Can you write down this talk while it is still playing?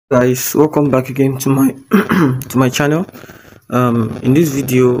Guys, welcome back again to my to my channel. In this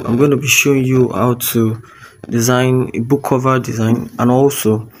video I'm going to be showing you how to design a book cover design, and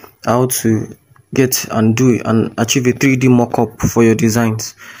also how to get and do and achieve a 3D mock-up for your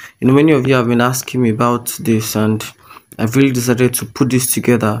designs. Many of you have been asking me about this, and I've really decided to put this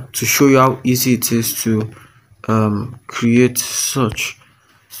together to show you how easy it is to create such.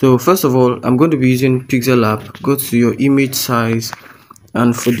 So first of all, I'm going to be using Pixel app. Go to your image size,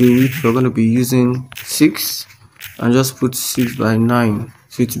 and for the width we're going to be using 6, and just put 6 by 9,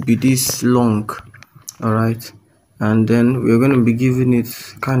 so it will be this long. All right, and then we're going to be giving it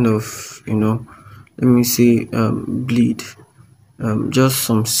kind of, let me say, bleed, just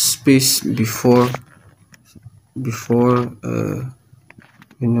some space before before the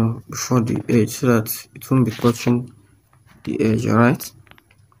edge, so that it won't be touching the edge. All right,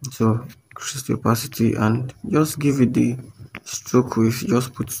 so increase the opacity and just give it the stroke width.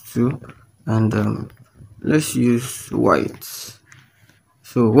 Just put 2, and let's use white.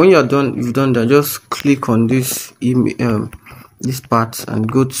 So when you're done, you've done that, just click on this this part and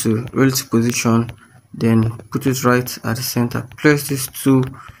go to relative position, then put it right at the center. Press this 2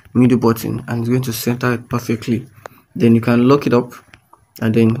 middle button and it's going to center it perfectly. Then you can lock it up,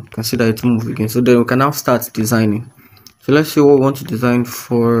 and then you can see that it move again. So then we can now start designing. So let's see what we want to design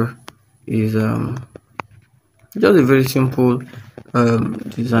for is just a very simple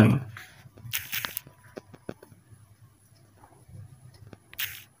design.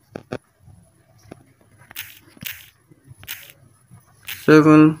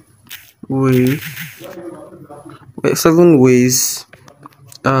 Seven ways seven ways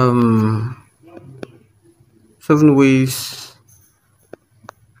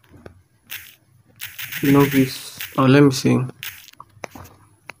this, or let me see,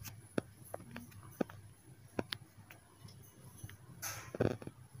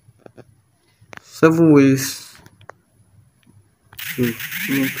 seven ways to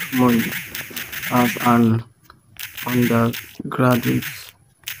make money as an undergraduate.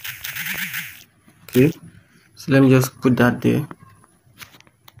 Okay, so let me just put that there,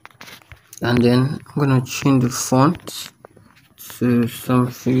 and then I'm gonna change the font to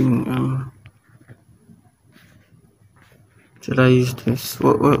something. Should I use this?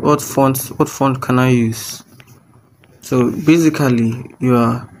 What font can I use? So basically you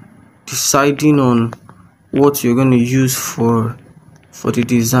are deciding on what you're going to use for the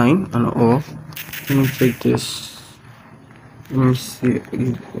design and all. Let me take this. Let me see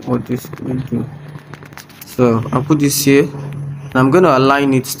what this will do. So I'll put this here, and I'm going to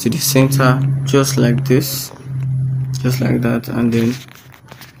align it to the center, just like this, just like that, and then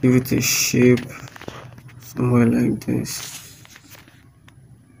give it a shape somewhere like this.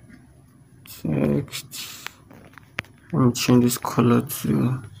 Text. Let me change this color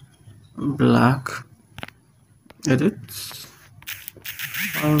to black. Edit.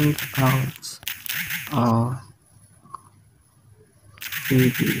 Find out our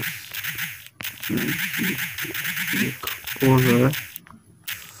pages. Click over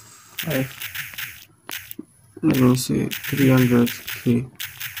 5. Let me say 300k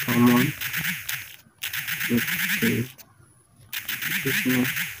per month. Okay.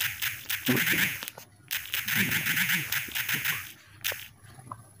 Okay.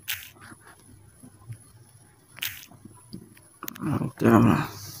 Oh, damn.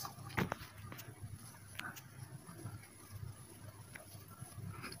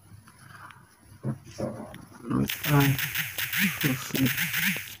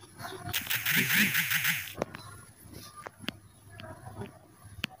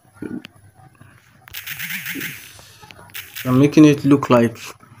 I'm making it look like,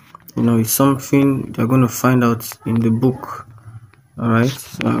 it's something they're going to find out in the book. All right,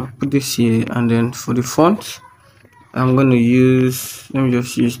 so I'll put this here, and then for the font I'm going to use, let me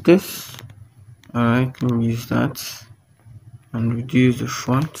just use this. All right, let me use that and reduce the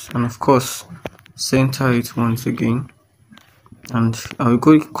font, and of course center it once again. And I'll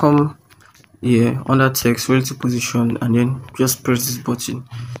come here under text, relative position, and then just press this button.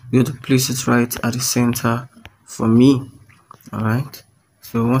 You have to place it right at the center for me. All right,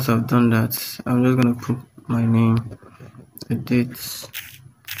 so once I've done that, I'm just gonna put my name, edit,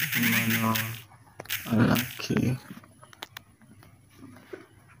 manual, okay.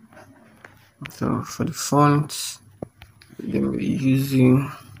 So for the font, then we're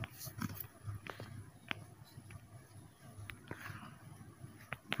using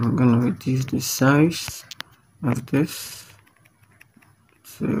I'm gonna reduce the size of this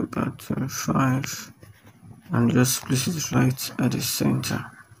to about 25, and just place it right at the center.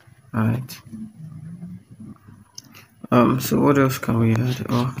 All right, So what else can we add?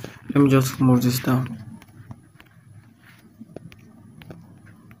 Oh, let me just move this down.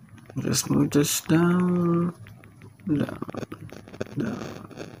 Just move this down, down, down.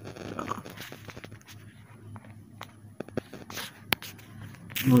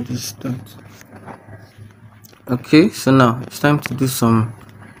 Move this down. Okay, so now it's time to do some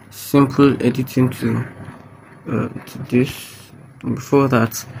simple editing to this. Before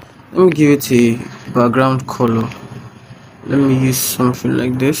that, let me give it a background color. Let me use something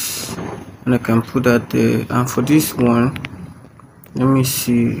like this, and I can put that there. And for this one, let me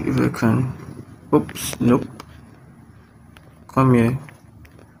see if I can. Oops, nope. Come here,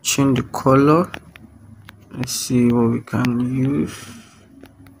 change the color. Let's see what we can use.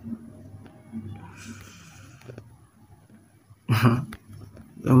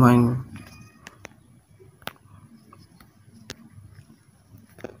 Don't mind.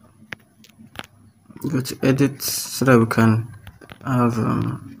 Go to edit so that we can have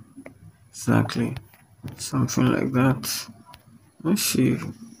exactly something like that. Let's see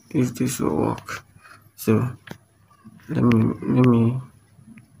if this will work. So let me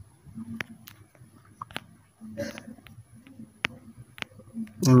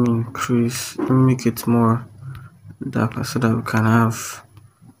increase, let me make it more darker so that we can have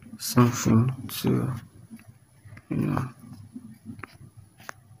something to, you know.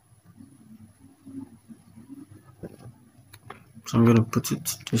 So I'm gonna put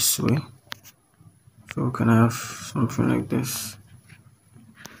it this way so we can have something like this.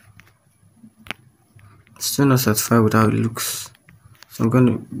 Still not satisfied with how it looks, so I'm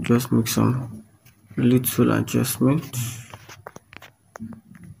gonna just make some little adjustments.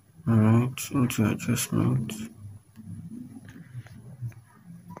 Alright, into adjustment.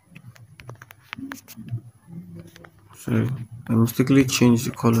 Sorry, I mistakenly changed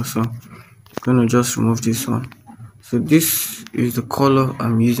the color, so I'm gonna just remove this one. So this is the color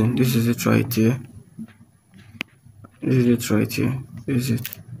I'm using. This is it right here. This is it right here. This is it.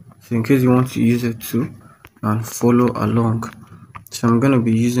 So in case you want to use it too and follow along. So I'm gonna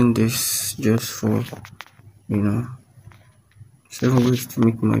be using this just for, 7 ways to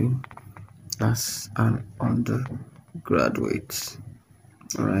make money as an undergraduate.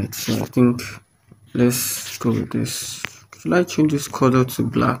 Alright, so I think let's go with this. Should I change this color to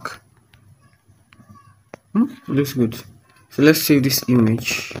black? Looks good. So let's save this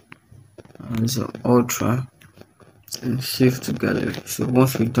image as an ultra and save to gallery. So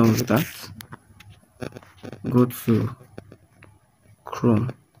once we're done with that, go to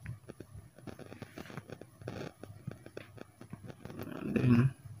Chrome and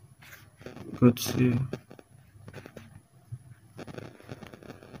then go to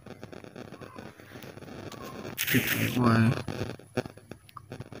Y.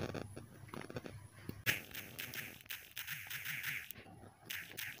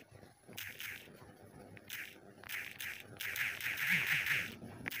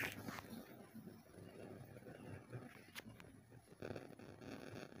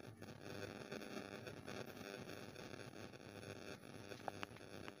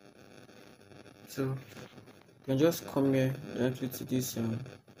 So you can just come here directly to this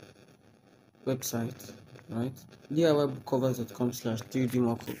website, right? DIYbookcovers.com/3D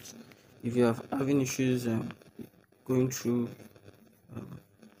mockups. If you are having issues going through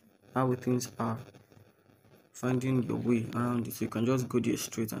how things are, finding your way around it, so you can just go there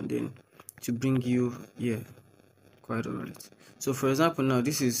straight and then to bring you here. Quite alright. So for example, now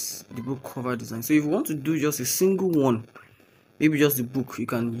this is the book cover design. So if you want to do just a single one, maybe just the book, you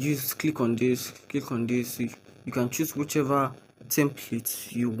can click on this, you can choose whichever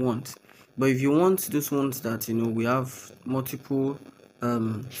template you want. But if you want those ones that we have multiple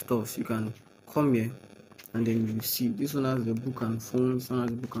stuff, you can come here and then you see this one has the book and phone, this one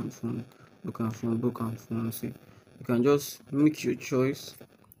has the book and phone, book and phone. So you can just make your choice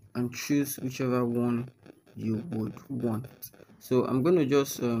and choose whichever one you would want. So I'm going to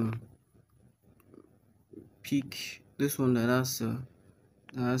just pick this one that has a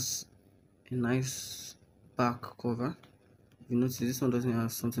nice back cover. You notice this one doesn't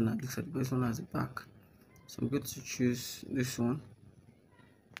have something that looks like, but this one has a back. So I'm going to choose this one.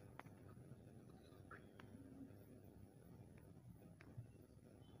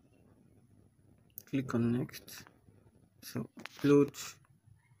 Click on next. So upload.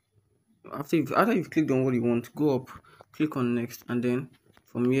 After you've clicked on what you want, go up, click on next, and then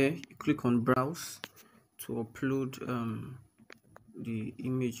from here you click on browse to upload the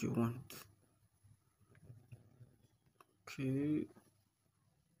image you want. Okay.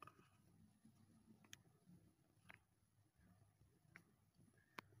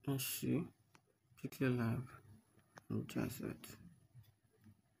 Let's see. Click here live. just it.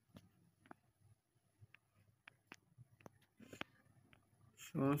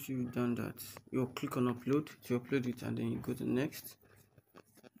 So once you've done that, you'll click on upload to upload it, and then you go to next.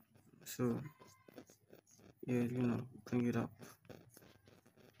 So yeah, bring it up.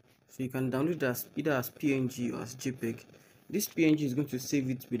 So you can download it as either as PNG or as JPEG. This PNG is going to save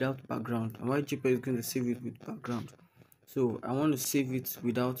it without background, and while JPEG is going to save it with background. So I want to save it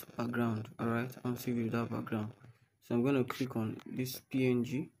without background. All right, I want to save it without background. So I'm going to click on this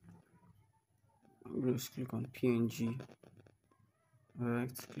PNG. I'm going to click on PNG. All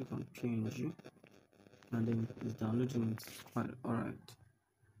right, click on PNG, and then it's downloading it. All right,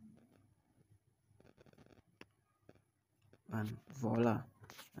 and voila,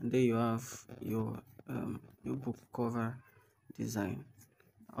 and there you have your book cover design.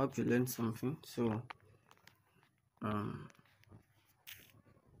 I hope you learned something. So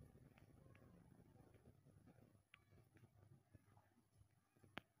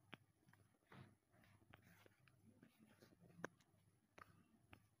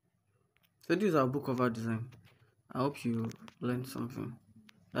so this is our book cover design. I hope you learned something.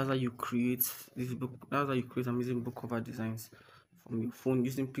 That's how you create this book. That's how you create amazing book cover designs from your phone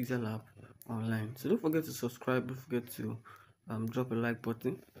using Pixel app online. So don't forget to subscribe. Don't forget to drop a like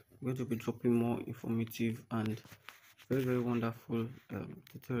button. We're going to be dropping more informative and very wonderful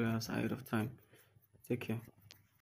tutorials ahead of time. Take care.